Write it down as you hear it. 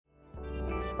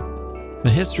The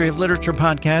History of Literature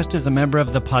podcast is a member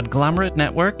of the Podglomerate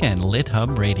Network and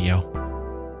LitHub Radio.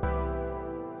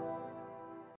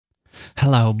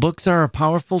 Hello, books are a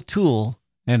powerful tool,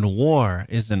 and war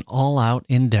is an all-out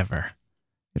endeavor.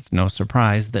 It's no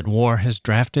surprise that war has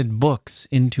drafted books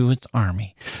into its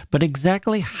army. But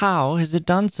exactly how has it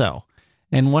done so?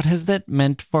 And what has that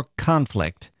meant for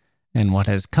conflict? And what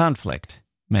has conflict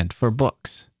meant for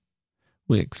books?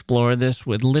 We explore this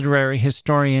with literary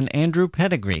historian Andrew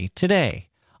Pettegree today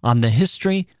on the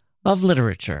History of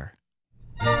Literature.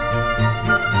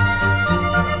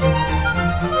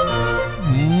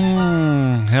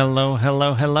 Hello.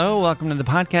 Welcome to the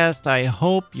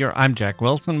podcast. I'm Jack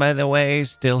Wilson, by the way,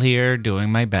 still here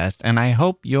doing my best, and I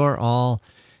hope you're all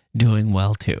doing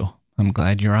well too. I'm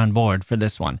glad you're on board for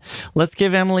this one. Let's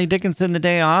give Emily Dickinson the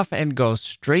day off and go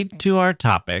straight to our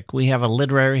topic. We have a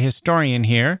literary historian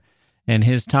here, and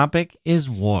his topic is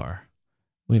war.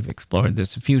 We've explored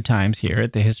this a few times here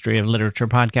at the History of Literature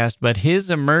podcast, but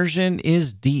his immersion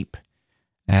is deep,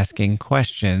 asking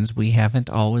questions we haven't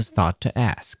always thought to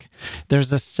ask.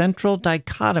 There's a central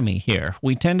dichotomy here.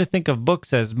 We tend to think of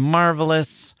books as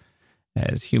marvelous,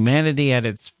 as humanity at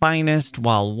its finest,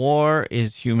 while war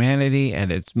is humanity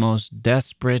at its most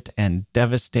desperate and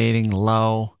devastating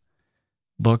low.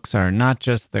 Books are not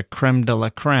just the creme de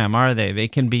la creme, are they? They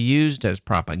can be used as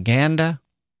propaganda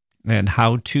and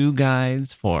how-to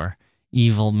guides for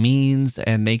evil means,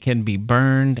 and they can be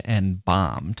burned and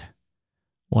bombed.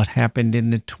 What happened in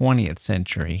the 20th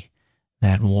century,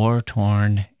 that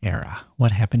war-torn era?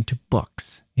 What happened to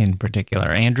books in particular?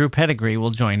 Andrew Pettegree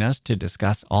will join us to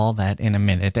discuss all that in a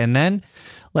minute. And then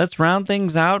let's round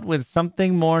things out with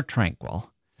something more tranquil.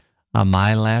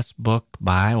 My last book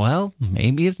by, well,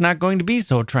 maybe it's not going to be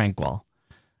so tranquil.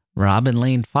 Robin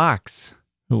Lane Fox,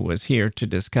 who was here to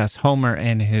discuss Homer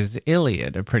and his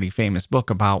Iliad, a pretty famous book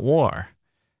about war.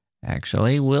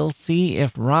 Actually, we'll see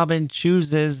if Robin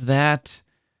chooses that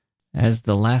as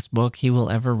the last book he will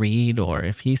ever read, or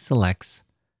if he selects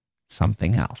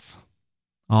something else.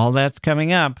 All that's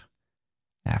coming up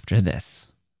after this.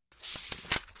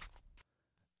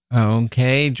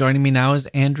 Okay, joining me now is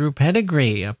Andrew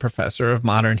Pettegree, a professor of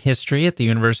modern history at the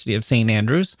University of St.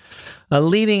 Andrews, a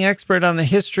leading expert on the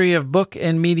history of book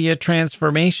and media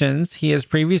transformations. He has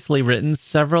previously written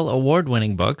several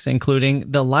award-winning books,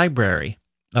 including The Library,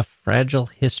 A Fragile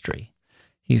History.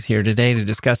 He's here today to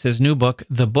discuss his new book,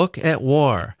 The Book at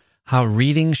War, How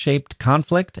Reading Shaped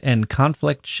Conflict and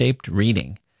Conflict Shaped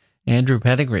Reading. Andrew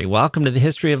Pettegree, welcome to the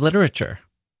History of Literature.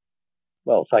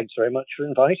 Well, thanks very much for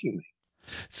inviting me.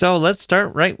 So let's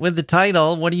start right with the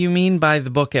title. What do you mean by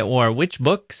The Book at War? Which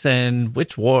books and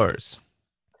which wars?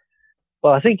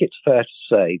 Well, I think it's fair to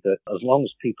say that as long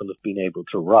as people have been able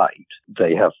to write,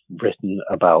 they have written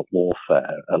about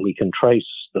warfare. And we can trace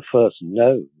the first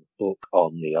known book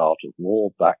on the art of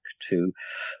war back to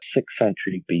 6th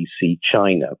century BC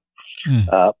China.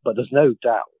 But there's no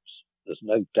doubt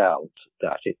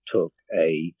that it took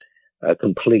a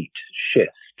complete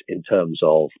shift in terms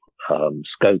of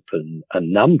scope and a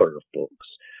number of books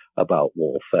about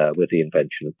warfare with the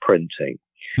invention of printing.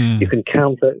 You can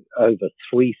count over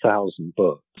 3,000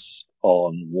 books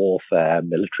on warfare,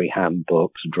 military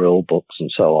handbooks, drill books,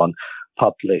 and so on,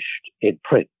 published in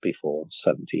print before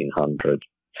 1700.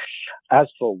 As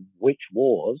for which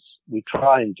wars, we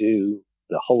try and do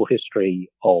the whole history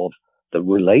of the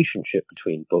relationship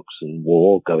between books and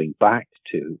war going back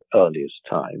to earliest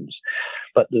times.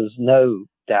 But there's no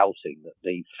doubting that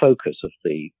the focus of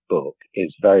the book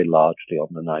is very largely on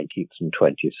the 19th and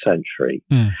 20th century.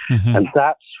 And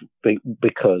that's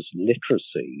because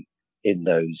literacy in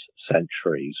those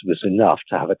centuries was enough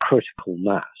to have a critical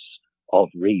mass of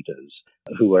readers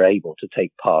who were able to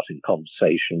take part in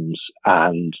conversations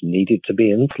and needed to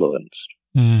be influenced.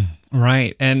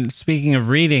 Right. And speaking of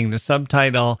reading, the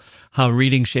subtitle, How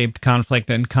Reading Shaped Conflict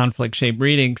and Conflict Shaped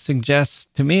Reading, suggests,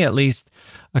 to me at least,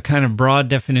 a kind of broad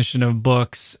definition of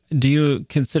books. Do you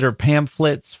consider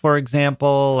pamphlets, for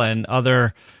example, and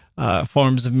other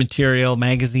forms of material,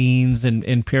 magazines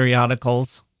and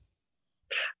periodicals?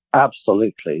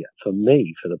 Absolutely. For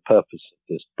me, for the purpose of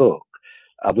this book,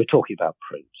 we're talking about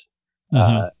print.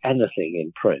 Anything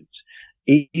in print,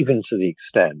 even to the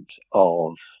extent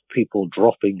of people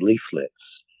dropping leaflets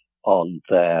on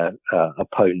their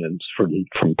opponents from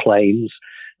planes,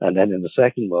 and then in the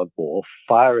Second World War,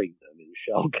 firing them in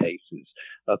shell cases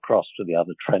across to the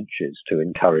other trenches to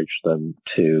encourage them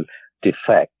to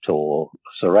defect or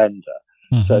surrender.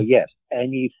 So yes,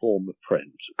 any form of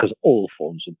print, because all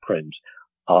forms of print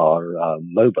are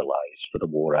mobilized for the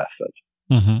war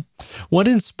effort. What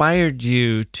inspired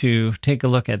you to take a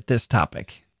look at this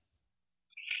topic?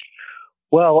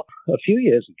 Well, a few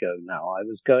years ago now, I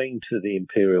was going to the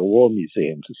Imperial War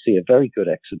Museum to see a very good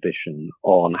exhibition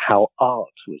on how art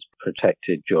was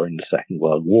protected during the Second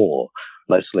World War,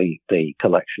 mostly the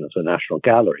collection of the National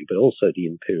Gallery, but also the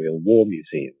Imperial War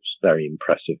Museum's very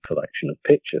impressive collection of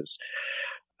pictures.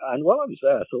 And while I was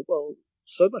there, I thought, well,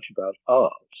 so much about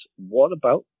art. What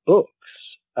about books?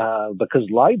 Because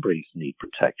libraries need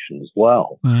protection as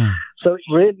well. Mm. So it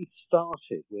really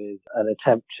started with an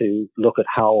attempt to look at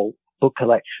how book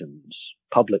collections,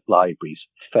 public libraries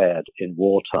fared in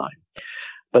wartime.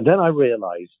 But then I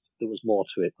realized there was more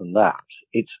to it than that.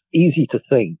 It's easy to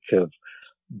think of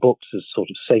books as sort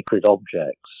of sacred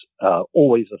objects,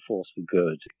 always a force for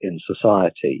good in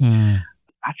society. Mm.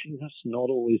 Actually, that's not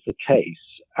always the case.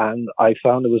 And I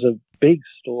found there was a big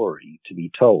story to be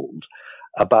told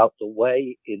about the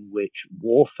way in which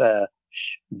warfare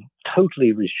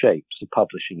totally reshapes the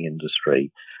publishing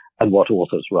industry and what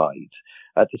authors write.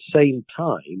 At the same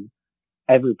time,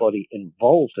 everybody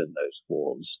involved in those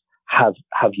wars have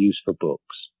use for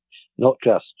books, not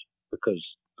just because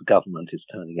the government is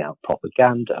turning out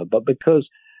propaganda, but because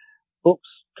books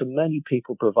to many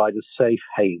people provide a safe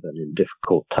haven in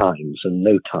difficult times, and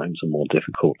no times are more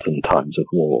difficult than times of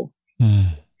war.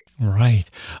 Right.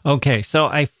 Okay. So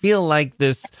I feel like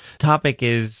this topic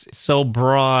is so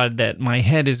broad that my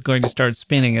head is going to start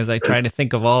spinning as I try to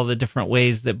think of all the different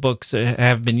ways that books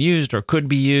have been used or could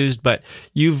be used. But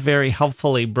you've very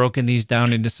helpfully broken these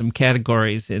down into some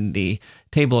categories in the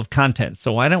table of contents.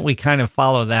 So why don't we kind of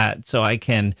follow that so I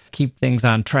can keep things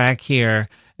on track here?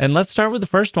 And let's start with the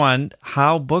first one,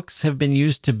 how books have been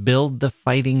used to build the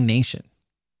fighting nation.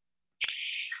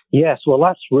 Yes, well,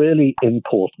 that's really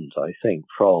important, I think,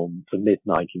 from the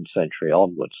mid-19th century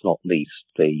onwards, not least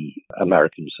the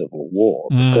American Civil War,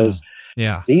 because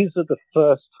these are the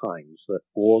first times that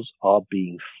wars are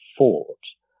being fought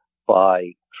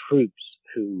by troops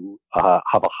who have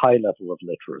a high level of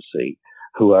literacy,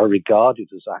 who are regarded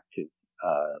as active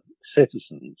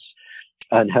citizens,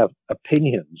 and have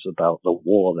opinions about the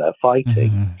war they're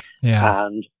fighting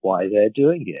and why they're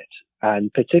doing it.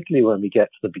 And particularly when we get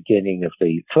to the beginning of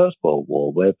the First World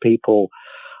War, where people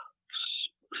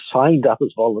signed up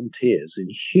as volunteers in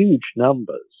huge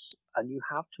numbers, and you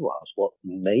have to ask what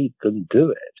made them do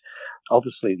it.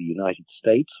 Obviously, the United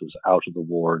States was out of the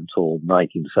war until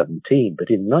 1917,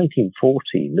 but in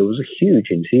 1914, there was a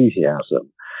huge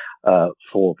enthusiasm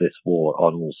for this war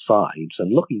on all sides.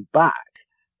 And looking back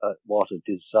at what a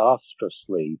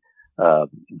disastrously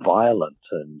violent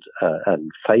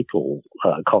and fatal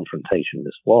confrontation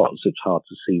this was, it's hard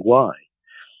to see why.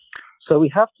 So we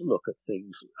have to look at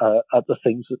things, at the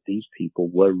things that these people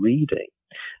were reading,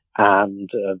 and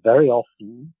very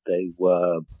often they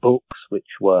were books which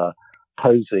were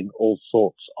posing all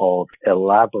sorts of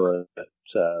elaborate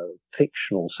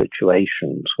fictional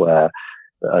situations where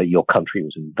your country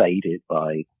was invaded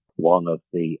by one of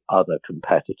the other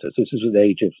competitors. This is an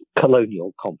age of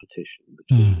colonial competition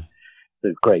between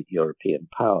the great European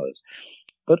powers.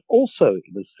 But also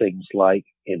it was things like,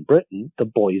 in Britain, the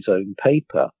Boy's Own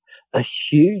Paper, a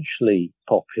hugely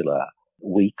popular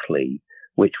weekly,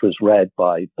 which was read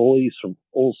by boys from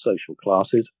all social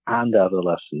classes and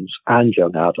adolescents and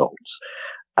young adults,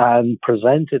 and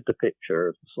presented the picture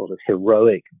of the sort of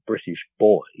heroic British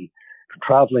boy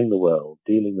traveling the world,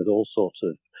 dealing with all sorts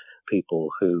of people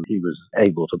who he was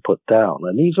able to put down.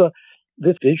 And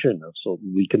this vision of sort of,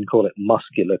 we can call it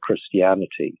muscular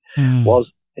Christianity, was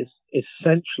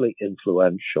essentially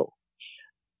influential.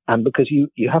 And because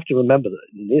you have to remember that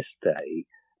in this day,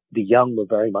 the young were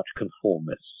very much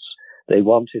conformists. They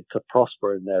wanted to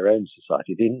prosper in their own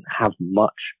society. They didn't have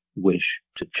much wish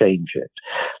to change it.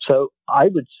 So I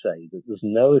would say that there's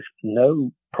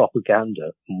no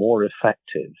propaganda more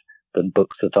effective than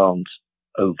books that aren't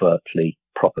overtly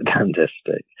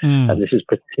propagandistic. And this is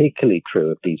particularly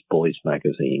true of these boys'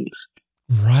 magazines.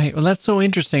 Right. Well, that's so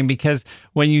interesting because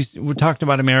when you talked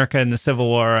about America and the Civil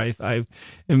War, I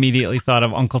immediately thought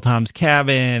of Uncle Tom's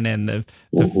Cabin and the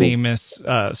famous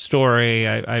story.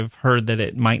 I've heard that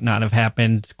it might not have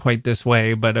happened quite this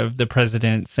way, but of the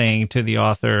president saying to the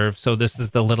author, "So this is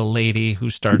the little lady who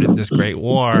started this great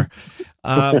war."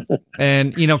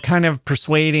 And, kind of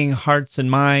persuading hearts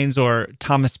and minds. Or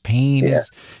Thomas Paine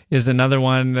is another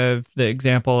one, the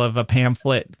example of a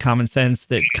pamphlet, Common Sense,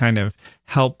 that kind of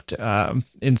helped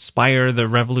inspire the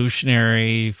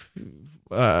revolutionary,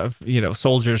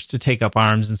 soldiers to take up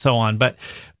arms and so on.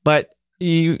 But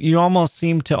you almost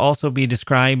seem to also be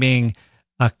describing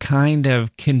a kind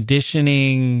of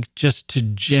conditioning just to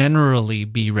generally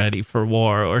be ready for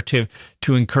war, or to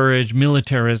encourage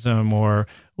militarism, or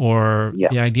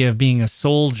the idea of being a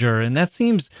soldier. And that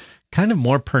seems kind of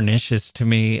more pernicious to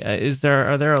me.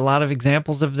 Are there a lot of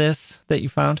examples of this that you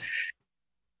found?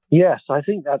 Yes, I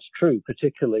think that's true,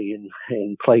 particularly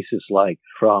in places like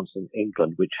France and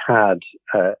England, which had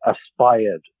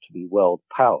aspired to be world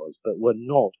powers, but were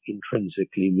not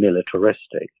intrinsically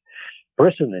militaristic.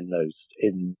 Britain in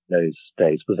those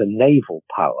days was a naval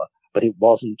power, but it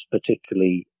wasn't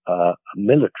particularly a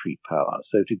military power.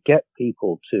 So to get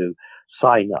people to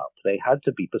sign up, they had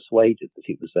to be persuaded that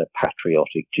it was their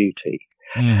patriotic duty.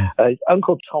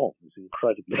 Uncle Tom is an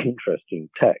incredibly interesting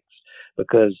text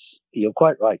because you're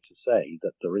quite right to say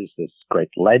that there is this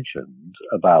great legend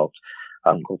about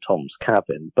Uncle Tom's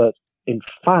Cabin, but in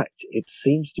fact, it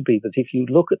seems to be that if you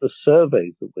look at the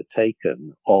surveys that were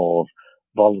taken of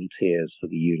volunteers for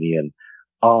the Union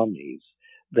armies,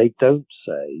 they don't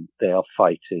say they are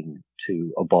fighting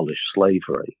to abolish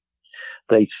slavery.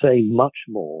 They say much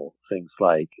more things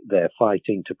like they're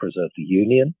fighting to preserve the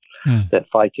Union. They're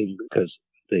fighting because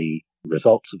the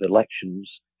results of elections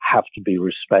have to be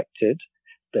respected.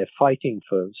 They're fighting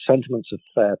for sentiments of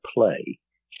fair play.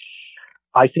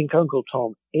 I think Uncle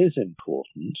Tom is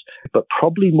important, but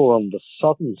probably more on the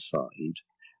southern side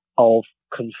of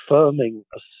confirming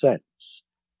a sense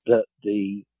that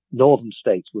the northern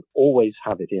states would always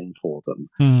have it in for them,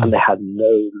 and they had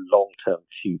no long-term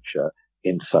future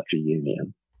in such a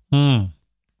union.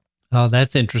 Oh,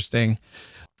 that's interesting.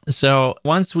 So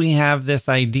once we have this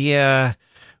idea,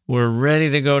 we're ready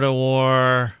to go to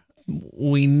war,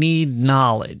 we need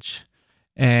knowledge.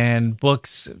 And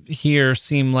books here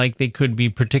seem like they could be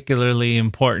particularly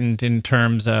important in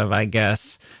terms of, I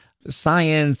guess,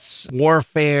 science,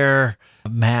 warfare,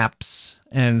 maps,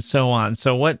 and so on.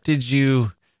 So what did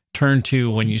you turn to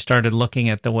when you started looking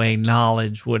at the way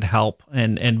knowledge would help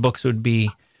and books would be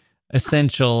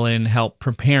essential in help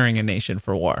preparing a nation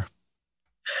for war?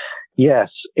 Yes,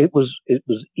 it was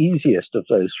easiest of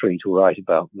those three to write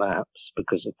about maps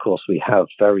because, of course, we have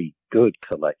very good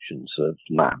collections of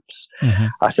maps.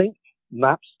 I think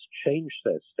maps changed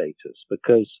their status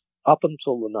because up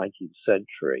until the 19th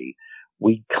century,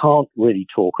 we can't really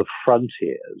talk of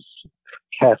frontiers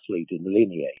carefully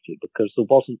delineated because there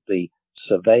wasn't the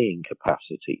surveying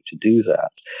capacity to do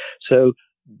that. So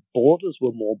borders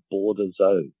were more border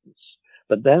zones.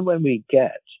 But then when we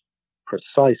get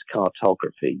precise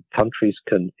cartography, countries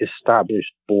can establish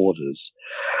borders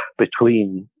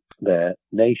between their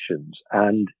nations,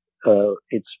 and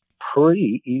it's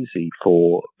pretty easy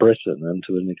for Britain and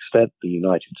to an extent the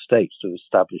United States to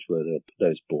establish where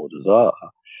those borders are,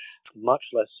 much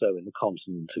less so in the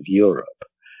continent of Europe.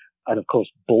 And of course,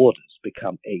 borders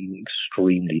become an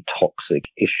extremely toxic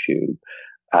issue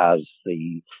as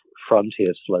the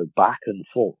frontiers flow back and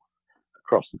forth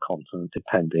across the continent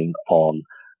depending on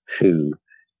who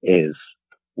is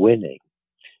winning.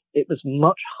 It was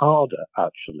much harder,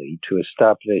 actually, to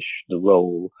establish the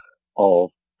role of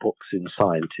books in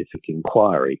scientific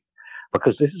inquiry,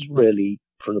 because this is really,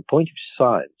 from the point of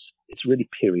science, it's really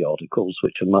periodicals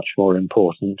which are much more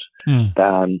important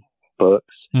than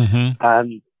books.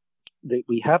 And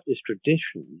we have this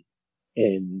tradition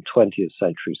in 20th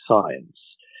century science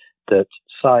that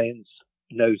science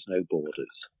knows no borders.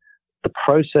 The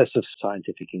process of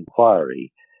scientific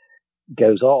inquiry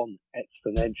goes on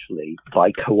exponentially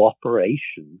by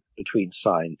cooperation between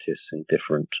scientists in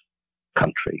different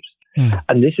countries.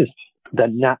 And this is the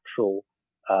natural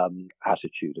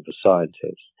attitude of a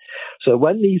scientist. So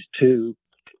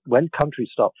when countries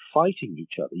start fighting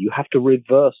each other, you have to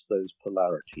reverse those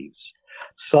polarities.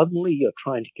 Suddenly you're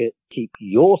trying to keep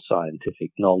your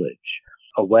scientific knowledge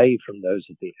away from those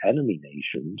of the enemy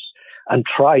nations and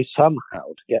try somehow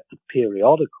to get the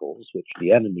periodicals, which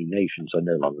the enemy nations are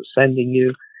no longer sending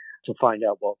you, to find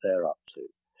out what they're up to.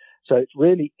 So it's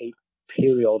really a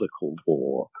periodical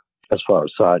war as far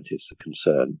as scientists are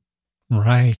concerned.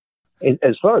 Right.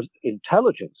 As far as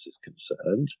intelligence is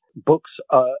concerned, books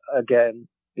are, again,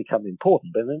 become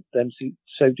important, but then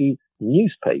so do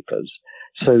newspapers,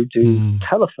 so do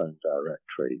telephone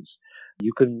directories.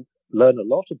 You can learn a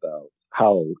lot about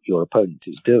how your opponent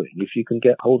is doing if you can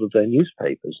get hold of their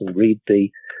newspapers and read the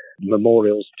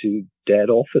memorials to dead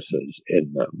officers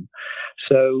in them.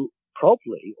 So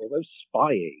probably, although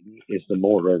spying is the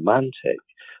more romantic,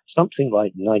 something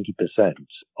like 90%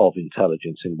 of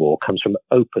intelligence in war comes from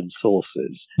open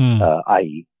sources,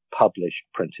 i.e. published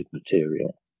printed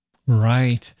material.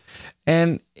 Right.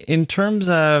 And in terms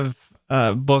of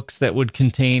books that would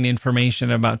contain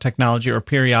information about technology or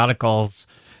periodicals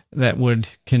that would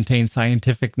contain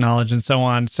scientific knowledge and so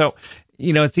on. So,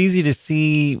 it's easy to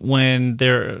see when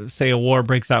say a war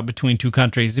breaks out between two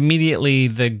countries, immediately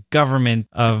the government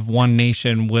of one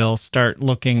nation will start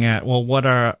looking at, well, what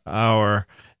are our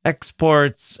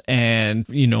exports and,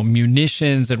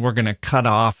 munitions, and we're going to cut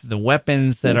off the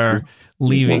weapons that are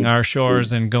leaving our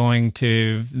shores and going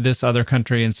to this other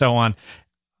country and so on.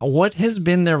 What has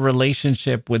been their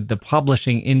relationship with the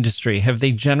publishing industry? Have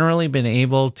they generally been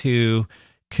able to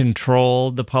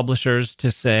control the publishers to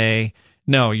say,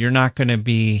 no, you're not going to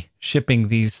be shipping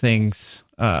these things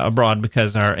abroad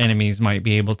because our enemies might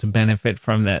be able to benefit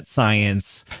from that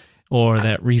science or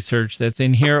that research that's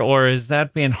in here? Or has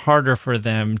that been harder for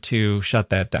them to shut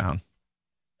that down?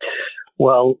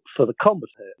 Well, for the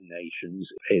combatant nations,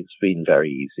 it's been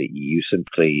very easy. You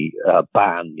simply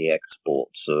ban the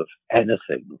exports of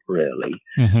anything, really,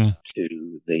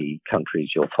 to the countries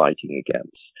you're fighting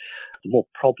against. The more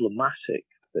problematic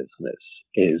business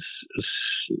is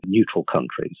neutral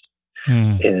countries.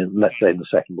 Let's say in the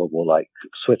Second World War, like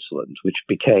Switzerland, which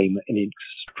became an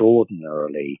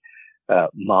extraordinarily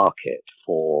market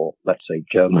for, let's say,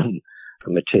 German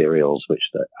materials which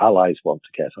the Allies want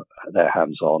to get their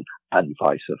hands on, and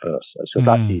vice versa. So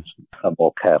that needs a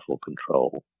more careful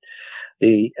control.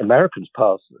 The Americans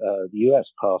passed, the US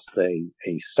passed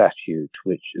a statute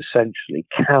which essentially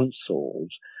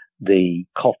cancelled the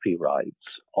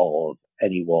copyrights of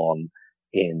anyone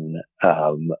in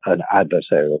an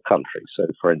adversarial country. So,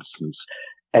 for instance,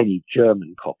 any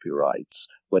German copyrights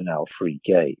were now free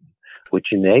game, which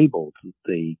enabled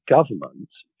the government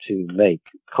to make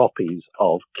copies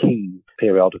of key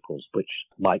periodicals, which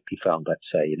might be found, let's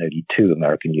say, in only 2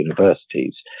 American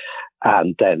universities,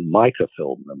 and then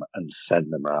microfilm them and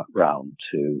send them around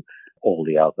to all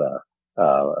the other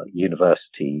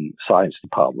university science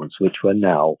departments, which were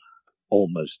now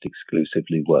almost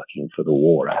exclusively working for the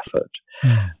war effort.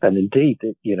 And indeed,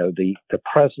 the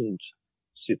present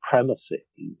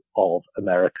supremacy of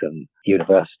American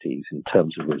universities in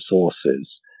terms of resources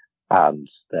and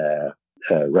their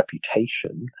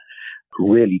reputation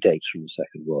really dates from the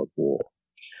Second World War.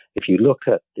 If you look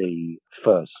at the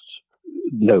first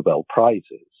Nobel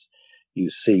Prizes,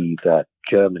 you see that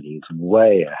Germany is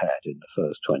way ahead in the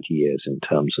first 20 years in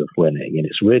terms of winning. And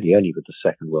it's really only with the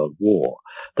Second World War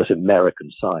that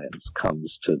American science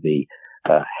comes to the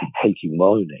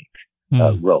hegemonic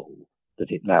role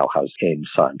that it now has in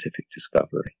scientific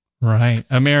discovery. Right.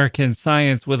 American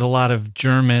science with a lot of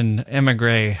German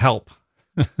emigre help.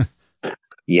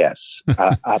 Yes,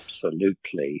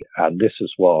 absolutely. And this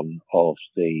is one of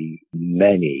the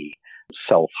many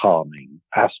self-harming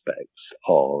aspects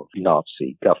of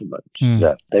Nazi government,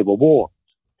 that they were warned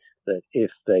that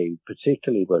if they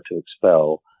particularly were to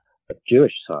expel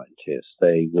Jewish scientists,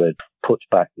 they would put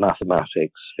back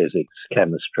mathematics, physics,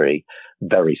 chemistry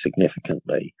very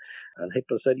significantly. And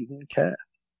Hitler said he didn't care.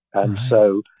 And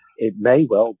so it may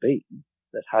well be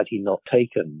that had he not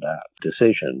taken that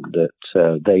decision,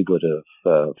 that they would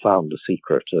have found the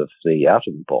secret of the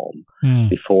atom bomb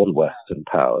before the Western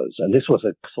powers. And this was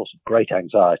a sort of great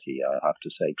anxiety, I have to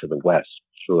say, to the West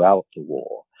throughout the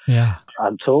war. Yeah.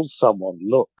 Until someone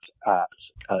looked at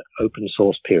an open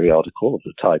source periodical of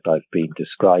the type I've been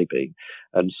describing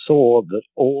and saw that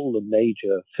all the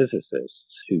major physicists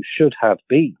who should have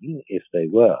been, if they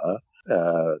were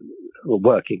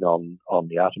working on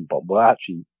the atom bomb, were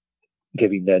actually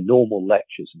giving their normal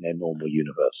lectures in their normal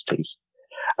universities.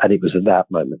 And it was at that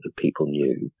moment that people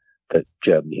knew that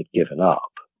Germany had given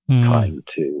up trying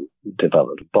to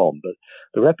develop a bomb. But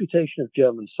the reputation of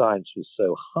German science was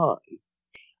so high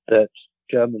that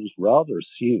Germans rather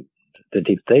assumed that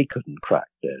if they couldn't crack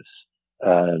this,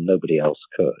 nobody else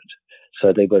could.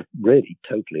 So they were really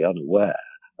totally unaware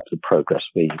of the progress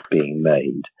being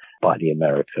made by the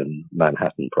American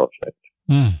Manhattan Project.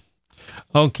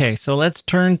 Okay, so let's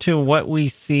turn to what we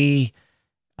see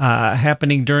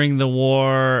happening during the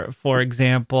war, for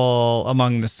example,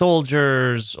 among the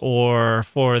soldiers or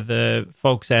for the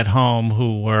folks at home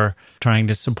who were trying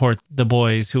to support the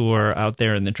boys who were out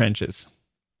there in the trenches.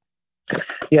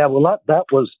 Yeah, well,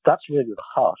 that's really the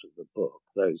heart of the book,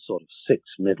 those sort of 6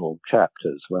 middle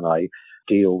chapters when I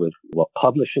deal with what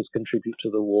publishers contribute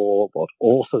to the war, what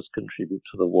authors contribute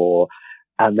to the war,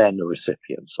 and then the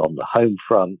recipients on the home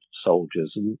front,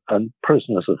 soldiers and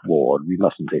prisoners of war. And we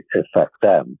mustn't affect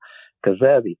them because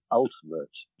they're the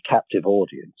ultimate captive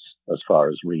audience as far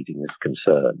as reading is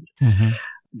concerned.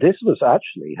 This was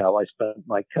actually how I spent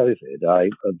my COVID.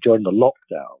 During the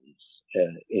lockdowns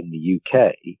in the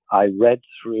UK, I read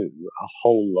through a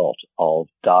whole lot of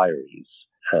diaries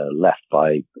left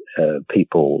by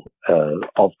people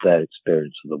of their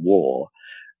experience of the war,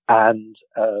 and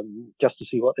just to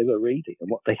see what they were reading and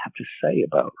what they had to say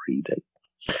about reading.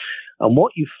 And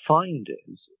what you find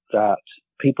is that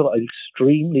people are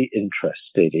extremely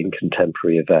interested in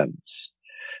contemporary events.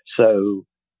 So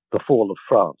the fall of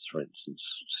France, for instance,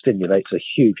 stimulates a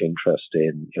huge interest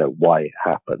in, why it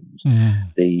happens.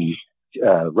 The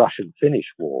Russian-Finnish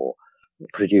War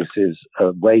produces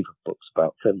a wave of books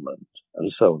about Finland,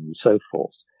 and so on and so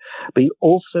forth. But you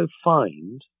also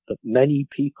find that many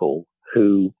people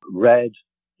who read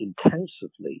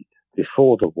intensively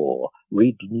before the war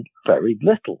read very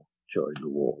little during the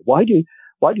war. Why do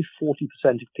 40%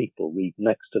 of people read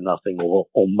next to nothing or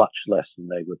much less than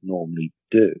they would normally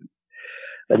do?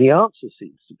 And the answer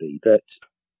seems to be that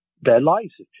their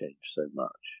lives have changed so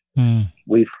much.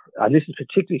 And this is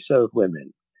particularly so of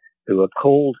women who are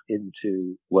called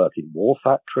into work in war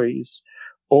factories,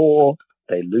 or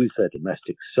they lose their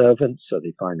domestic servants, so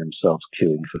they find themselves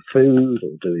queuing for food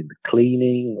or doing the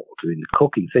cleaning or doing the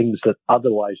cooking, things that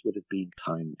otherwise would have been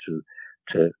time to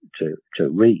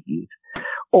read,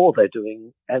 or they're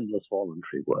doing endless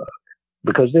voluntary work,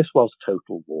 because this was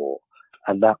total war,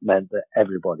 and that meant that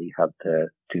everybody had to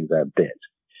do their bit.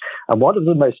 And one of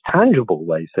the most tangible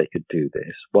ways they could do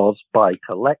this was by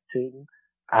collecting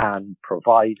and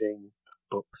providing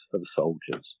books for the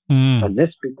soldiers. And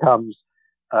this becomes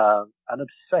an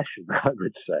obsession, I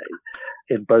would say,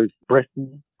 in both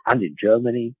Britain and in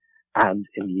Germany and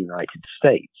in the United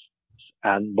States.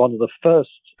 And one of the first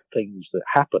things that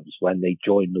happens when they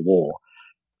join the war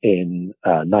in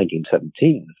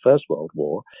 1917, the First World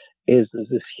War, is there's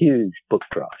this huge book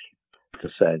drive to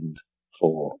send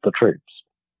for the troops.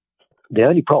 The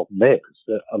only problem is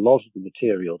that a lot of the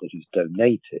material that is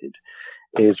donated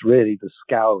is really the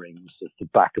scourings of the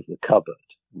back of the cupboard,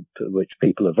 which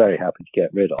people are very happy to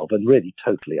get rid of, and really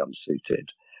totally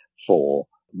unsuited for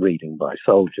reading by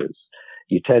soldiers.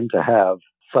 You tend to have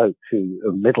folk who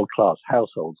are middle-class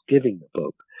households giving the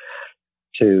book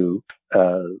to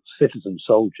citizen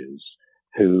soldiers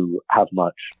who have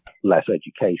much less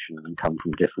education and come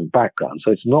from different backgrounds.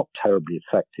 So it's not terribly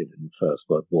effective in the First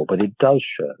World War, but it does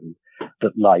show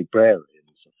that librarians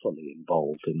are fully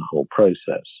involved in the whole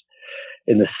process.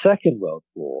 In the Second World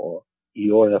War,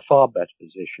 you're in a far better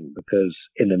position because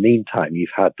in the meantime, you've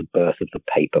had the birth of the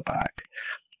paperback.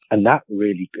 And that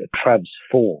really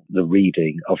transformed the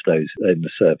reading of those in the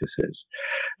services,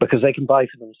 because they can buy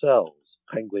for themselves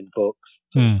Penguin books,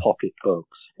 pocket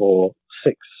books for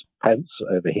 6 pence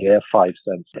over here, 5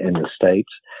 cents in the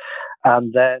States.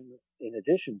 And then in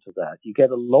addition to that, you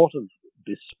get a lot of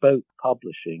bespoke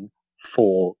publishing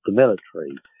for the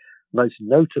military. Most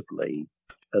notably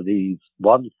are these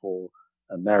wonderful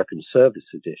American service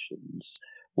editions,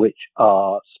 which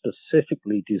are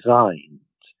specifically designed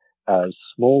as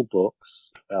small books,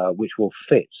 which will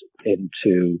fit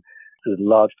into the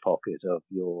large pocket of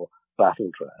your battle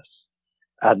dress.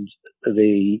 And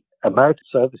the American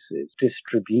services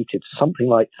distributed something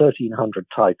like 1,300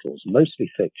 titles,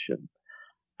 mostly fiction,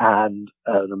 and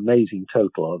an amazing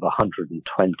total of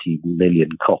 120 million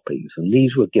copies. And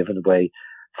these were given away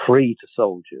free to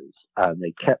soldiers, and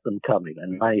they kept them coming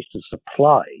and managed to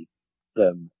supply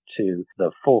them to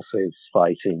the forces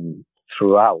fighting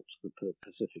throughout the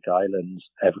Pacific Islands,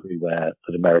 everywhere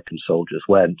that American soldiers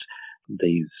went.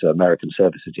 These American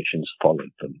service editions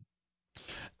followed them.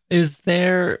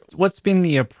 What's been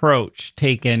the approach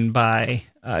taken by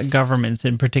governments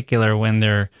in particular when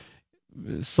they're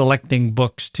selecting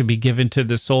books to be given to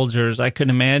the soldiers? I could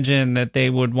imagine that they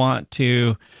would want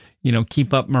to,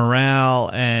 keep up morale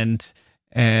and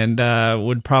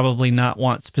would probably not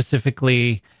want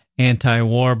specifically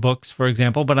anti-war books, for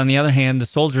example. But on the other hand, the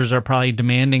soldiers are probably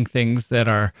demanding things that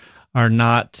are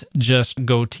not just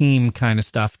go team kind of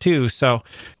stuff too. So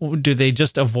do they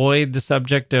just avoid the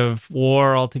subject of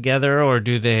war altogether, or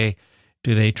do they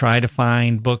try to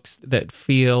find books that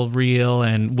feel real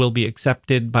and will be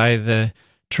accepted by the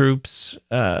troops,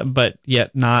 but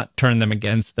yet not turn them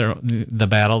against the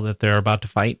battle that they're about to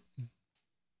fight?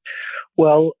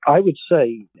 Well, I would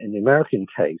say in the American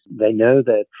case, they know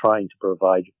they're trying to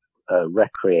provide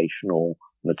recreational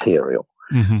material.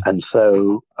 Mm-hmm. And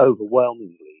so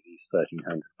overwhelmingly,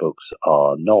 1,300 books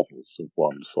are novels of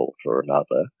one sort or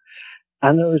another.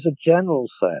 And there is a general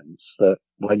sense that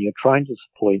when you're trying to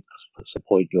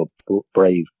support your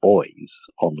brave boys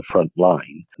on the front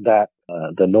line, that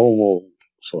the normal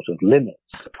sort of limits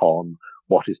on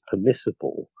what is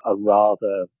permissible are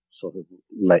rather sort of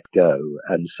let go.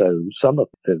 And so some of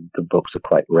the books are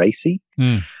quite racy.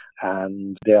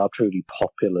 And they are truly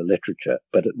popular literature.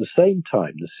 But at the same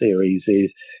time, the series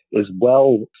is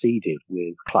well seeded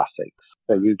with classics.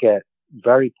 So you get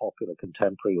very popular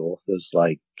contemporary authors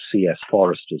like C.S.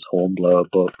 Forester's Hornblower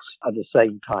books. At the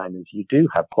same time as you do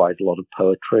have quite a lot of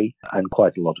poetry and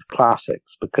quite a lot of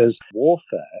classics, because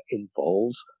warfare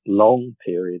involves long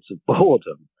periods of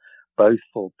boredom, both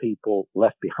for people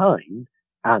left behind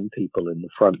and people in the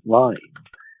front line.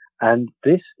 And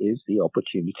this is the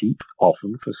opportunity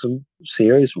often for some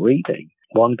serious reading.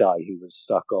 One guy who was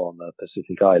stuck on a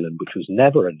Pacific island, which was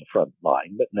never in the front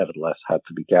line, but nevertheless had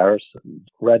to be garrisoned,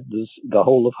 read the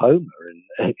whole of Homer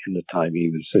in the time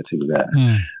he was sitting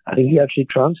there. I think he actually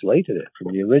translated it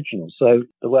from the original. So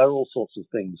there were all sorts of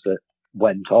things that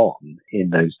went on in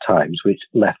those times, which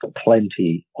left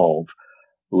plenty of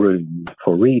room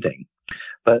for reading.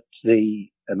 But the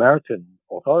American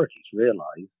authorities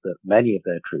realized that many of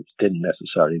their troops didn't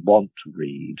necessarily want to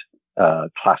read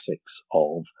classics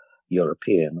of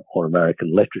European or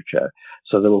American literature.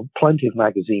 So there were plenty of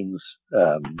magazines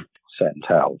sent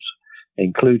out,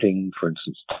 including, for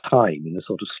instance, Time, in a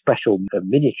sort of special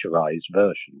miniaturized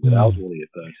version without all the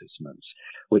advertisements,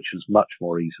 which was much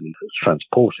more easily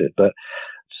transported. But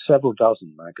several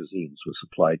dozen magazines were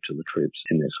supplied to the troops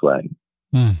in this way.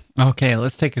 Okay,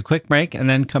 let's take a quick break and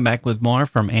then come back with more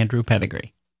from Andrew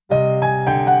Pettegree.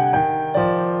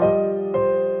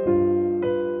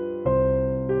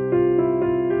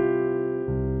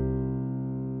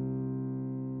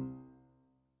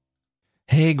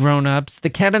 Hey grown-ups, the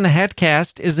Cat in the Hat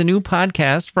Cast is a new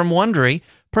podcast from Wondery,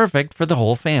 perfect for the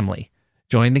whole family.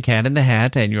 Join the Cat in the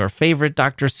Hat and your favorite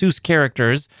Dr. Seuss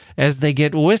characters as they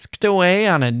get whisked away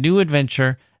on a new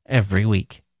adventure every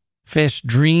week. Fish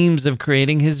dreams of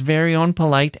creating his very own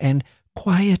polite and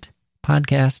quiet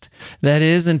podcast. That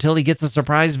is, until he gets a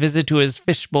surprise visit to his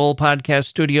Fishbowl podcast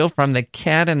studio from the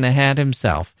Cat in the Hat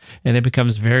himself, and it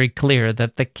becomes very clear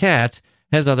that the cat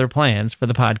has other plans for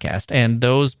the podcast, and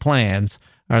those plans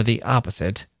are the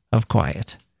opposite of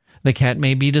quiet. The cat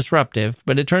may be disruptive,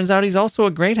 but it turns out he's also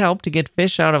a great help to get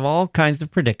Fish out of all kinds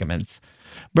of predicaments.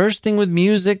 Bursting with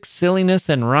music, silliness,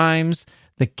 and rhymes,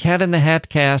 the Cat in the Hat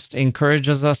Cast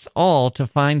encourages us all to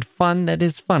find fun that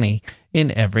is funny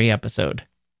in every episode.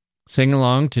 Sing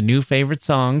along to new favorite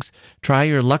songs, try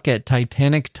your luck at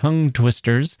Titanic tongue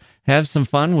twisters, have some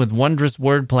fun with wondrous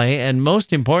wordplay, and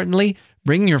most importantly,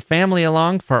 bring your family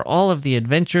along for all of the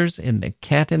adventures in the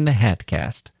Cat in the Hat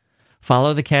Cast.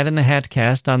 Follow the Cat in the Hat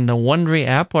Cast on the Wondery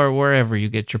app or wherever you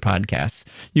get your podcasts.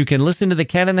 You can listen to the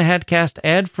Cat in the Hat Cast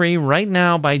ad-free right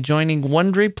now by joining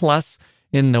Wondery Plus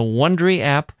in the Wondery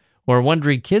app or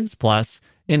Wondery Kids Plus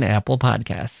in Apple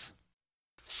Podcasts.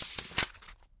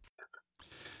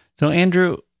 So,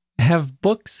 Andrew, have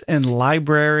books and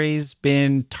libraries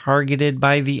been targeted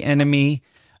by the enemy?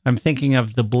 I'm thinking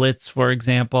of the Blitz, for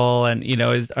example, and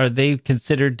are they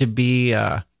considered to be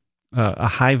a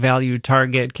high-value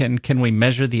target? Can we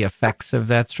measure the effects of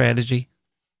that strategy?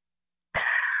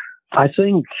 I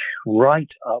think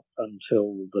right up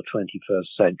until the 21st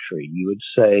century, you would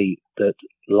say that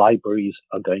libraries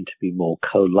are going to be more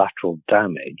collateral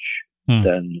damage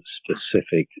than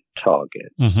specific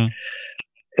targets.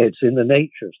 It's in the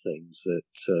nature of things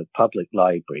that public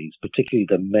libraries, particularly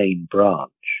the main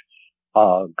branch,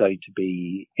 are going to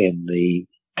be in the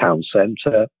town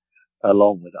centre,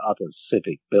 along with other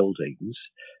civic buildings.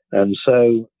 And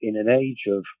so in an age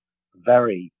of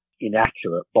very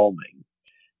inaccurate bombing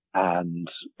and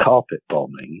carpet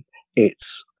bombing, it's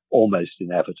almost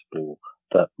inevitable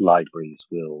that libraries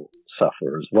will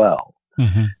suffer as well.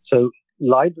 So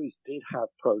libraries did have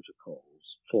protocols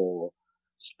for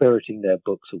spiriting their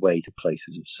books away to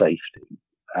places of safety.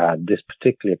 And this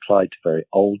particularly applied to very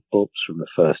old books from the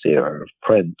first era of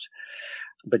print.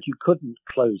 But you couldn't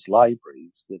close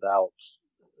libraries without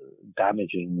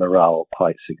damaging morale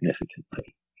quite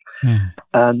significantly.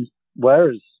 And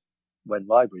whereas when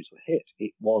libraries were hit,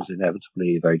 it was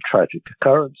inevitably a very tragic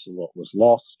occurrence. A lot was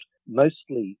lost.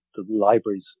 Mostly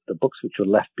the books which were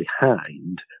left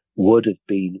behind would have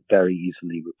been very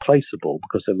easily replaceable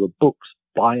because there were books,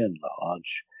 by and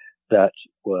large, that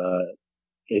were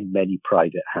in many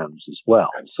private hands as well.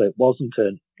 So it wasn't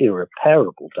an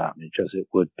irreparable damage as it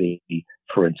would be,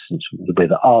 for instance,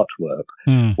 with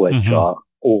artwork, which are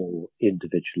all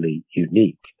individually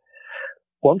unique.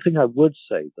 One thing I would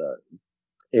say, though,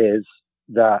 is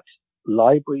that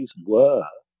libraries were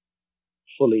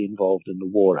fully involved in the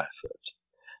war effort.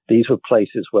 These were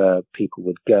places where people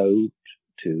would go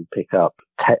to pick up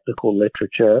technical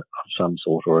literature of some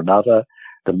sort or another.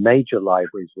 The major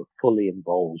libraries were fully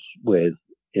involved with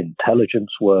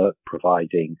intelligence work,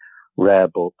 providing rare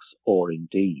books or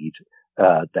indeed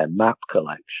their map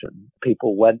collection.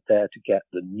 People went there to get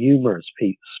the numerous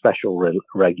special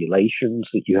regulations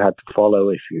that you had to follow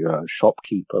if you're a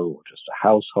shopkeeper or just a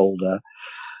householder.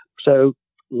 So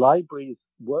libraries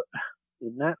were,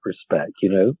 in that respect,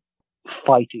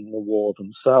 fighting the war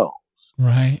themselves.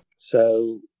 Right.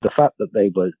 So the fact that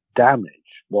they were damaged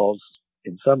was,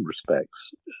 in some respects,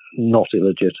 not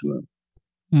illegitimate.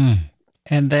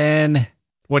 And then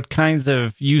what kinds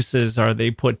of uses are they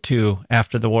put to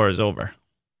after the war is over?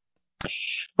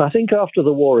 I think after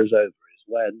the war is over is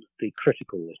when the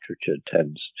critical literature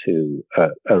tends to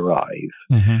arrive.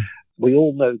 Mm-hmm. We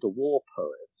all know the war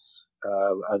poets,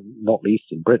 and not least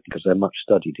in Britain because they're much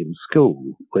studied in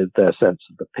school, with their sense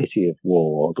of the pity of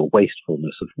war, the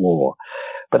wastefulness of war.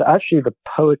 But actually the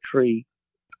poetry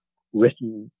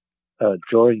written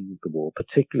during the war,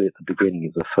 particularly at the beginning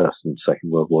of the First and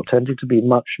Second World War, tended to be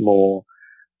much more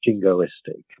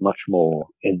jingoistic, much more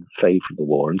in favour of the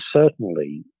war. And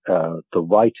certainly the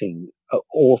writing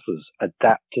authors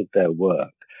adapted their work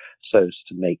so as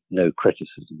to make no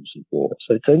criticisms of war.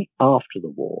 So it's only after the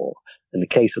war, in the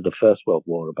case of the First World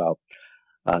War, about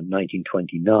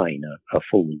 1929, a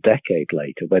full decade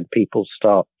later, when people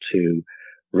start to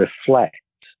reflect,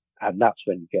 and that's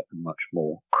when you get the much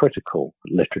more critical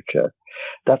literature.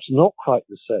 That's not quite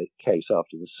the same case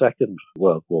after the Second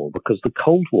World War, because the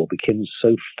Cold War begins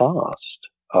so fast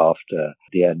after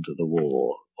the end of the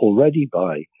war. Already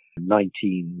by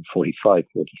 1945-46,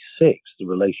 the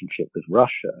relationship with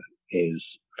Russia is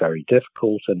very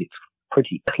difficult, and it's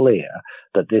pretty clear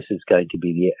that this is going to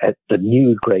be the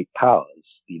new great powers.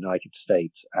 The United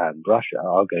States and Russia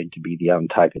are going to be the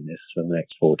antagonists for the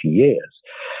next 40 years.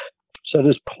 So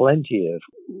there's plenty of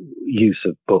use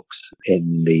of books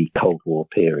in the Cold War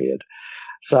period.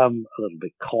 Some a little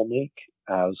bit comic,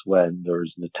 as when there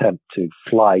is an attempt to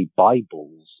fly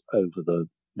Bibles over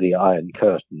the Iron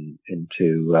Curtain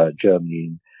into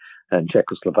Germany and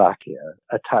Czechoslovakia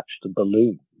attached to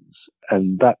balloons.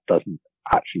 And that doesn't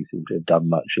actually seem to have done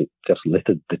much. It just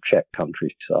littered the Czech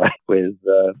countryside with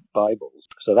Bibles.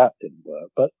 So that didn't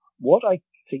work. But what I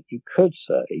think you could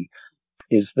say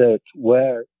is that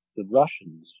where the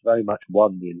Russians very much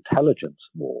won the intelligence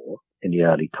war in the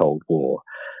early Cold War,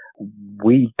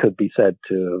 we could be said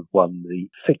to have won the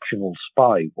fictional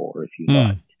spy war, if you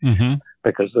like. Mm-hmm.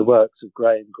 Because the works of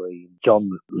Graham Greene, John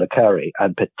le Carré,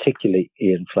 and particularly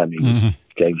Ian Fleming's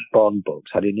James Bond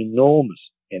books had an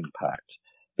enormous impact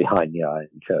behind the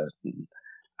Iron Curtain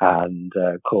and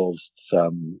caused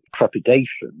some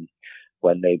trepidation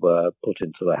when they were put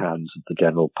into the hands of the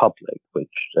general public, which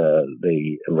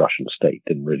the Russian state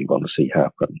didn't really want to see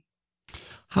happen.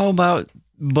 How about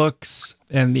books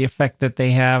and the effect that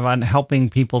they have on helping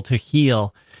people to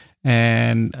heal,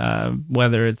 and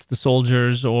whether it's the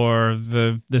soldiers or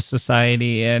the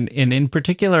society, and in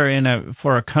particular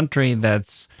for a country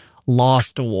that's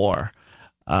lost a war?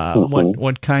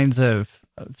 What kinds of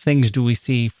things do we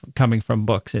see coming from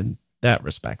books in that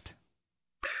respect?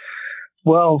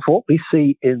 Well, what we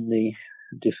see in the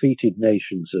defeated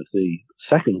nations of the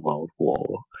Second World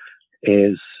War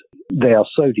is they are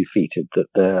so defeated that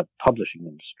their publishing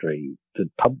industry, the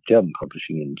German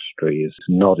publishing industry, is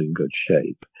not in good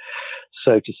shape.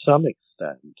 So to some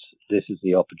extent, this is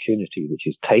the opportunity which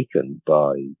is taken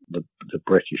by the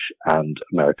British and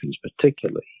Americans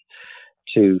particularly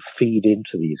to feed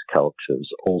into these cultures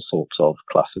all sorts of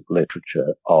classic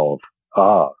literature of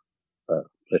our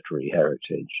literary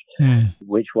heritage,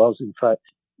 which was in fact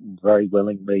very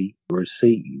willingly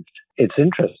received. It's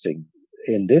interesting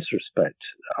in this respect,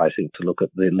 I think, to look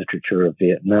at the literature of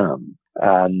Vietnam,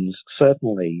 and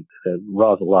certainly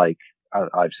rather like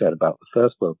I've said about the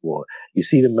First World War, you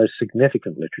see the most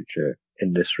significant literature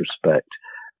in this respect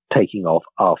taking off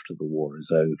after the war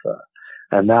is over.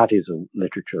 And that is a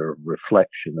literature of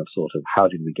reflection of sort of how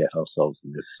did we get ourselves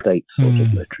in this state sort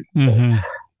of literature,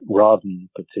 rather than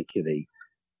particularly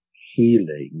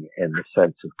healing in the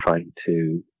sense of trying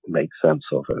to make sense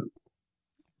of it.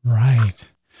 Right.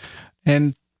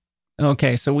 And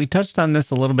okay, so we touched on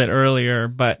this a little bit earlier,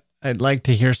 but I'd like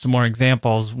to hear some more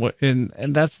examples. And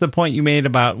that's the point you made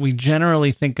about we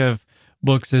generally think of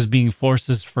books as being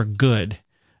forces for good,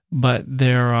 but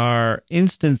there are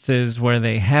instances where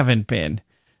they haven't been.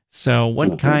 So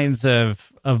what kinds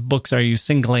of books are you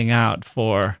singling out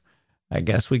for, I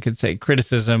guess we could say,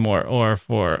 criticism or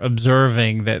for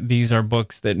observing that these are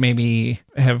books that maybe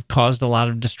have caused a lot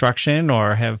of destruction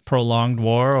or have prolonged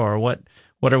war, or what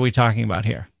are we talking about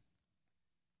here?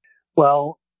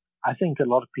 Well, I think a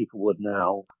lot of people would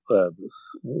now throw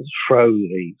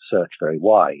the search very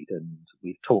wide, and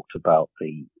we've talked about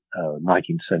the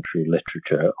 19th century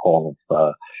literature of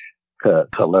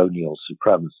colonial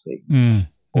supremacy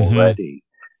already.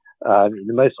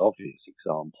 The most obvious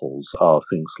examples are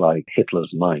things like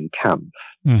Hitler's Mein Kampf,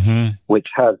 which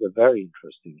has a very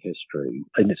interesting history.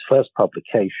 In its first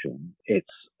publication, it's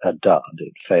a dud.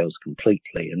 It fails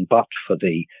completely. And but for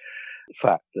the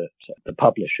fact that the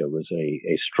publisher was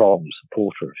a strong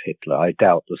supporter of Hitler, I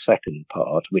doubt the second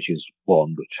part, which is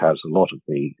one which has a lot of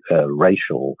the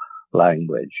racial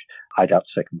language, I doubt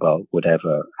the second book would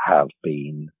ever have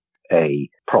been a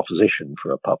proposition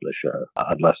for a publisher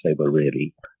unless they were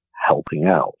really helping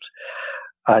out.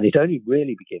 And it only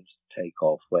really begins to take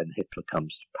off when Hitler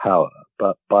comes to power.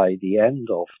 But by the end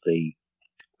of the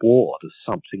war, there's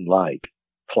something like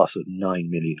plus of 9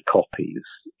 million copies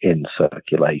in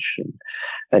circulation.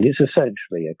 And it's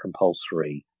essentially a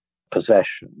compulsory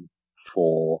possession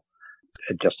for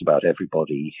just about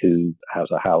everybody who has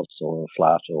a house or a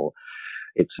flat, or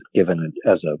it's given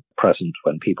as a present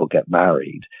when people get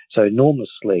married. So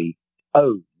enormously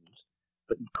owned,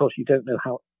 but of course you don't know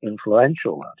how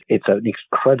influential that. It's an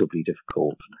incredibly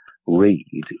difficult read,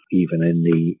 even in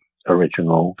the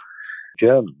original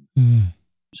German.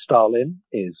 Stalin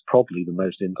is probably the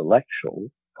most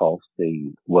intellectual of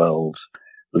the world's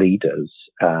leaders,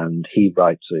 and he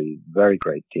writes a very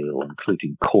great deal,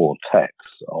 including core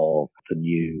texts of the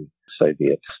new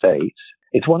Soviet state.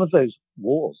 It's one of those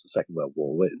wars, the Second World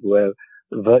War, where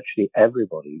virtually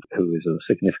everybody who is a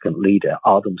significant leader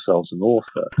are themselves an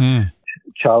author.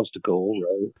 Charles de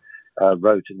Gaulle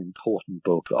wrote an important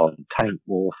book on tank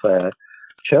warfare.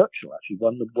 Churchill actually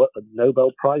won the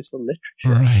Nobel Prize for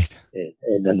Literature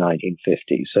in the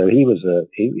 1950s. So he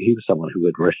was someone who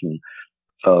had written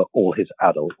all his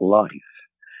adult life.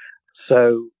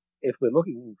 So if we're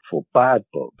looking for bad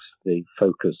books, the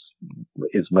focus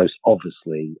is most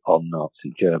obviously on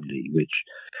Nazi Germany, which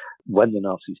when the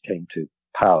Nazis came to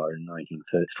power in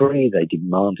 1933, they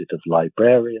demanded of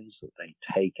librarians that they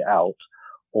take out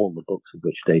all the books of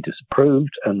which they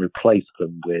disapproved and replace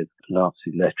them with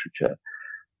Nazi literature,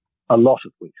 a lot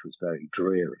of which was very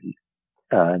dreary.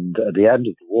 And at the end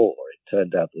of the war, it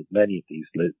turned out that many of these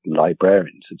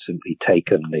librarians had simply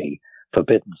taken the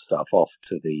forbidden stuff off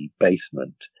to the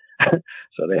basement.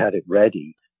 So they had it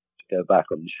ready to go back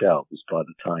on the shelves by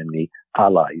the time the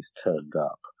Allies turned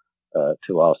up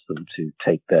to ask them to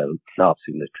take their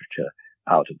Nazi literature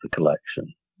out of the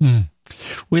collection.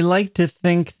 We like to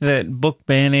think that book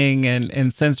banning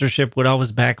and censorship would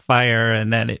always backfire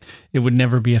and that it would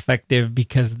never be effective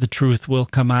because the truth will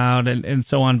come out and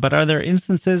so on. But are there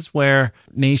instances where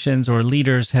nations or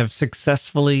leaders have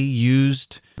successfully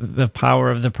used the power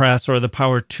of the press or the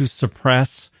power to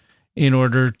suppress in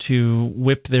order to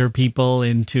whip their people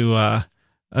into a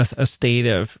state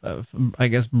of, I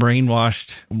guess,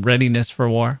 brainwashed readiness for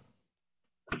war?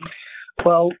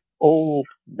 Well, all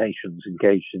nations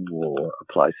engaged in war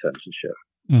apply censorship,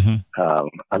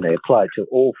 and they apply to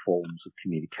all forms of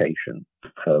communication,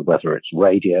 whether it's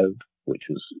radio, which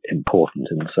was important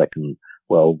in the Second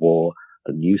World War,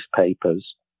 the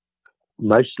newspapers,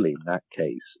 mostly in that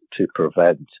case to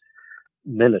prevent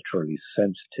militarily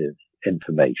sensitive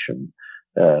information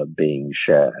being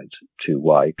shared too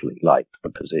widely, like the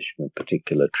position of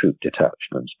particular troop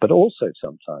detachments, but also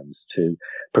sometimes to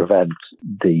prevent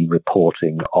the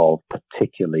reporting of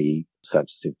particularly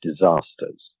sensitive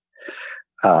disasters.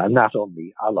 And that on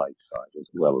the Allied side as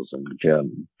well as on the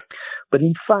German. But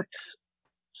in fact,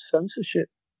 censorship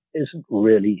isn't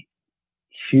really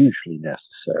hugely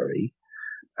necessary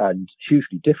and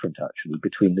hugely different, actually,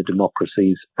 between the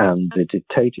democracies and the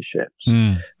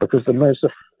dictatorships. Because the most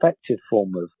effective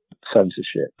form of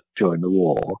censorship during the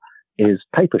war is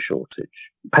paper shortage.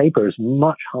 Paper is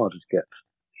much harder to get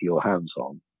your hands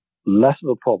on, less of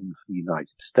a problem for the United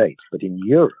States. But in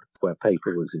Europe, where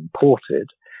paper was imported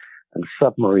and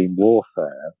submarine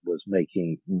warfare was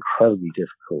making it incredibly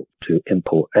difficult to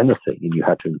import anything, and you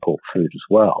had to import food as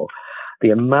well,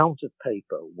 the amount of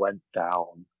paper went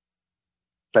down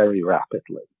very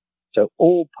rapidly. So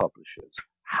all publishers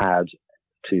had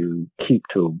to keep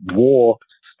to war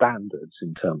standards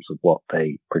in terms of what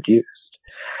they produced.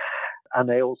 And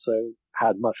they also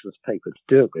had much less paper to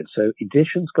do it with. So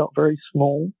editions got very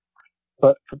small.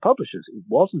 But for publishers, it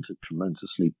wasn't a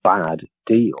tremendously bad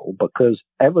deal because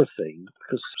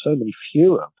so many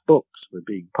fewer books were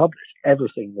being published,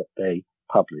 everything that they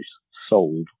published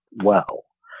sold well.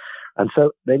 And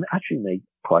so they actually made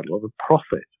quite a lot of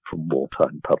profit from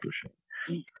wartime publishing.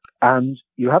 And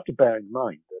you have to bear in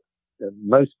mind that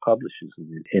most publishers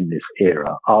in this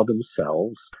era are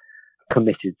themselves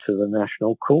committed to the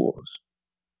national cause.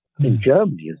 In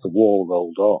Germany, as the war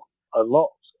rolled on, a lot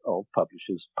of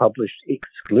publishers published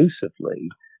exclusively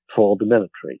for the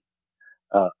military,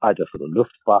 either for the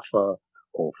Luftwaffe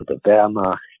or for the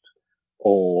Wehrmacht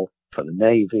or for the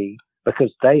Navy,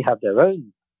 because they have their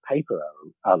own paper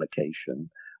allocation,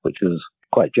 which was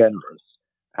quite generous,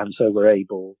 and so we're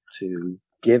able to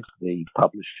give the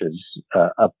publishers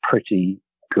a pretty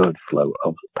good flow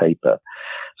of paper.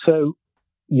 So,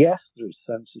 yes, there's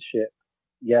censorship.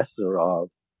 Yes, there are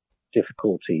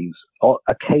difficulties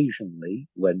occasionally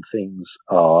when things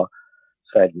are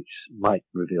said which might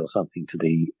reveal something to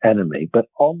the enemy. But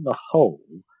on the whole,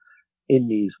 in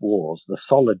these wars, the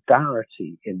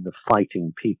solidarity in the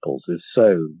fighting peoples is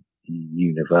so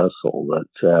universal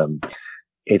that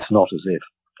it's not as if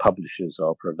publishers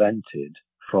are prevented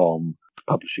from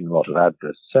publishing a lot of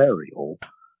adversarial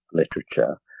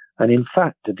literature. And in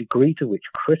fact, the degree to which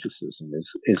criticism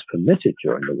is permitted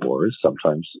during the war is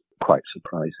sometimes quite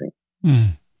surprising.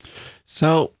 Mm.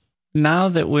 So now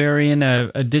that we're in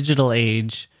a digital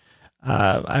age,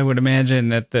 I would imagine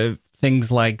that the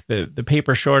things like the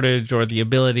paper shortage or the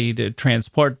ability to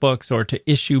transport books or to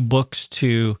issue books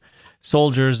to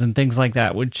soldiers and things like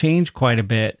that would change quite a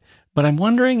bit. But I'm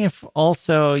wondering if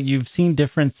also you've seen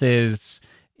differences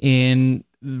in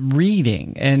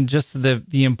reading and just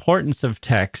the importance of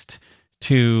text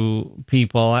to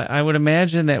people. I would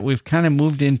imagine that we've kind of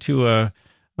moved into a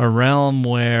realm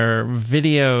where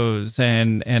videos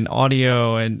and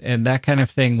audio and that kind of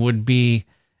thing would be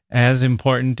as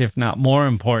important, if not more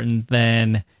important,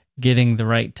 than getting the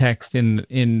right text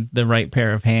in the right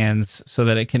pair of hands so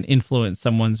that it can influence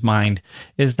someone's mind.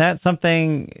 Is that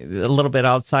something a little bit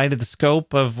outside of the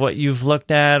scope of what you've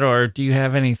looked at, or do you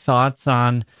have any thoughts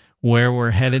on where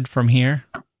we're headed from here?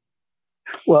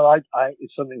 Well,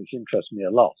 it's something which interests me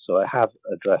a lot, so I have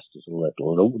addressed it a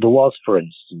little. There was, for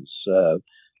instance,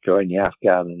 during the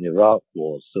Afghan and Iraq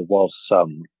wars, there was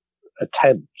some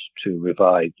attempt to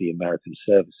revive the American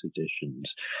service editions,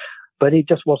 but it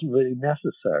just wasn't really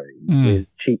necessary. With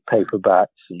cheap paperbacks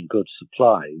and good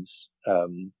supplies,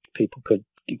 people could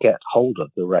get hold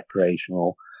of the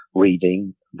recreational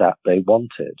reading that they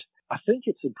wanted. I think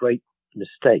it's a great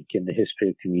mistake in the history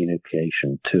of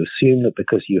communication to assume that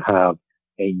because you have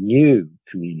a new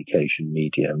communication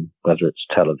medium, whether it's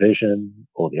television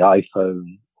or the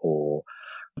iPhone or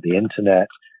the internet,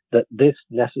 that this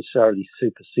necessarily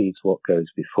supersedes what goes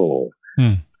before.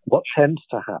 What tends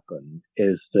to happen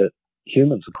is that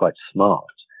humans are quite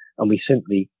smart, and we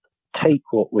simply take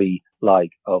what we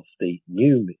like of the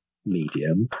new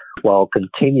medium while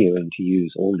continuing to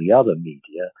use all the other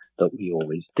media that we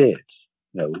always did.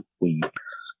 You know, we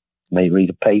may read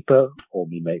a paper or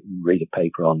we may read a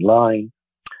paper online,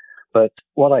 but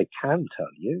what I can tell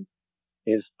you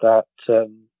is that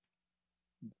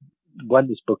when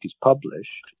this book is published,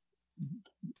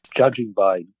 judging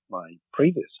by my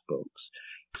previous books,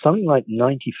 something like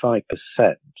 95%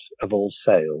 of all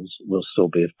sales will still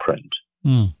be of print,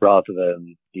 rather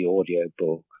than the audio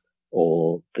book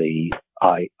or the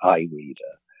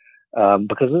iReader,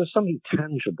 because there's something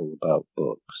tangible about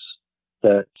books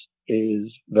that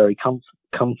is very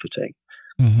comforting.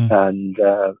 And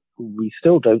we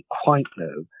still don't quite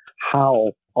know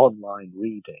how online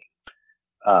reading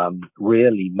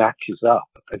really matches up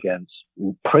against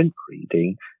print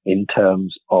reading in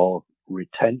terms of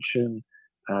retention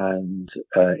and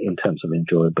in terms of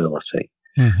enjoyability.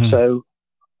 So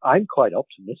I'm quite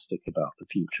optimistic about the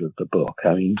future of the book.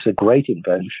 I mean, it's a great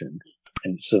invention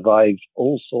and survived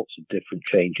all sorts of different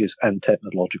changes and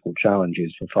technological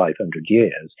challenges for 500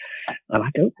 years. And I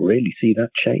don't really see that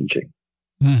changing.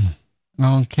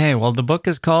 Okay, well, the book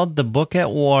is called The Book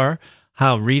at War,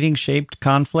 How Reading Shaped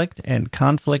Conflict and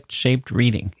Conflict Shaped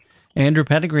Reading. Andrew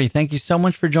Pettegree, thank you so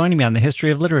much for joining me on the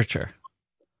History of Literature.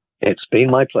 It's been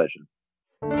my pleasure.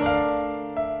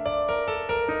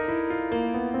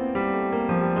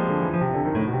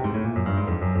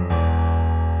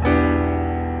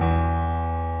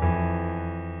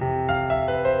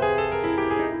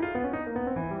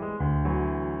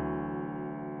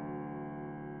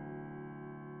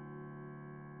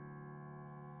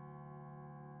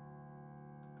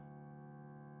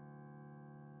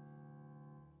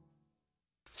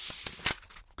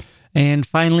 And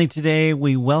finally today,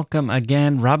 we welcome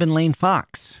again Robin Lane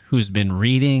Fox, who's been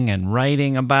reading and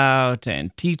writing about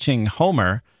and teaching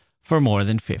Homer for more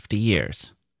than 50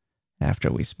 years.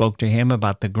 After we spoke to him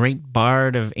about the great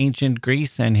bard of ancient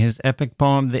Greece and his epic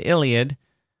poem, the Iliad,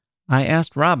 I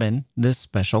asked Robin this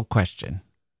special question.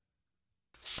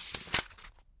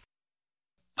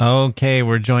 Okay,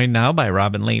 we're joined now by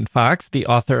Robin Lane Fox, the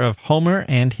author of Homer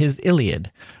and his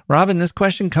Iliad. Robin, this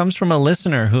question comes from a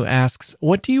listener who asks,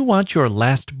 what do you want your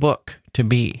last book to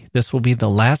be? This will be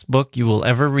the last book you will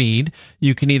ever read.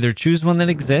 You can either choose one that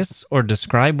exists or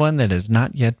describe one that has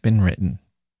not yet been written.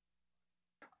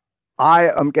 I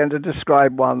am going to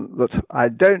describe one that I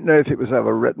don't know if it was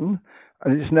ever written,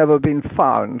 and it's never been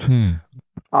found.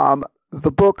 The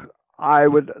book I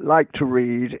would like to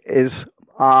read is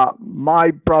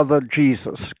My Brother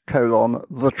Jesus,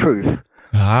 The Truth,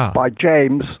 by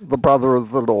James, the brother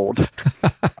of the Lord.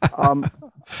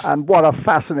 And what a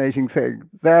fascinating thing.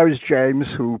 There is James,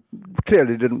 who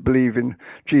clearly didn't believe in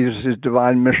Jesus'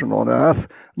 divine mission on earth,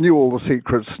 knew all the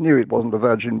secrets, knew it wasn't a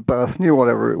virgin birth, knew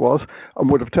whatever it was, and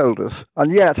would have told us.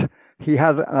 And yet, he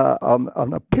had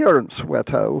an appearance, we're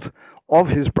told, of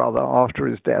his brother after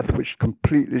his death, which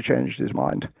completely changed his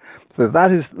mind. So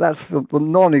that's the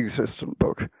non-existent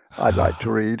book I'd like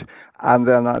to read. And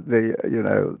then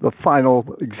the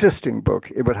final existing book,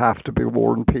 it would have to be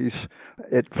War and Peace.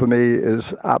 It, for me, is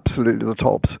absolutely the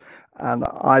tops. And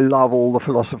I love all the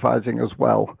philosophizing as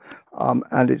well.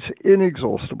 And it's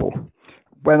inexhaustible.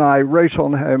 When I wrote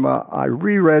on Homer, I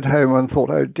reread Homer and thought,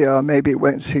 oh dear, maybe it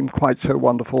won't seem quite so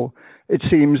wonderful. It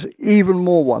seems even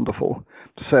more wonderful.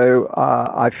 So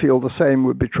I feel the same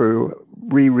would be true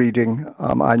rereading,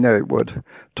 I know it would,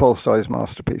 Tolstoy's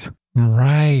masterpiece.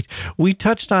 Right. We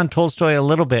touched on Tolstoy a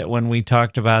little bit when we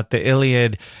talked about the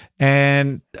Iliad.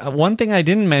 And one thing I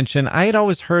didn't mention, I had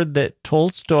always heard that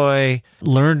Tolstoy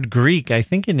learned Greek, I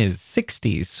think in his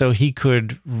 60s, so he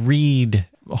could read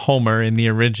Homer in the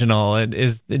original.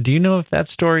 Do you know if that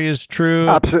story is true?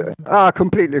 Absolutely.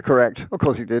 Completely correct. Of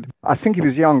course he did. I think he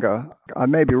was younger. I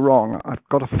may be wrong. I've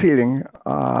got a feeling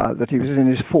that he was in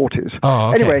his 40s.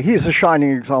 Oh, okay. Anyway, he's a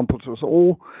shining example to us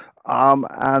all.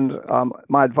 And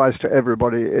my advice to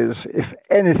everybody is, if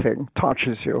anything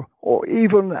touches you, or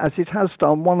even as it has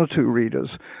done one or two readers,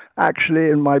 actually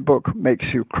in my book makes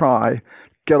you cry,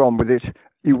 get on with it.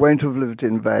 You won't have lived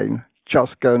in vain.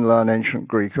 Just go and learn ancient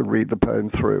Greek and read the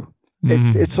poem through.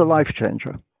 It's a life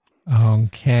changer.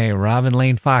 Okay, Robin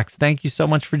Lane Fox, thank you so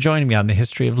much for joining me on the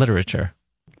History of Literature.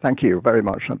 Thank you very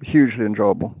much. Hugely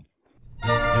enjoyable.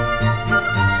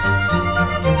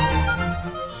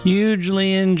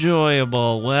 Hugely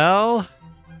enjoyable. Well,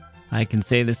 I can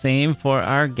say the same for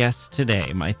our guests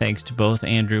today. My thanks to both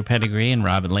Andrew Pettegree and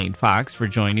Robin Lane Fox for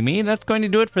joining me. That's going to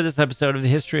do it for this episode of the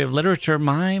History of Literature.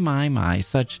 My,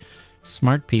 such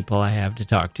smart people I have to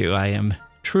talk to. I am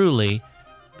truly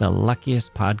the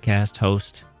luckiest podcast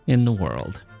host in the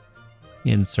world,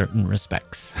 in certain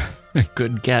respects.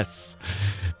 Good guests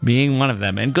being one of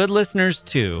them, and good listeners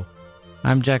too.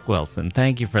 I'm Jack Wilson.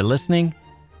 Thank you for listening,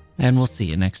 and we'll see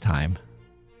you next time.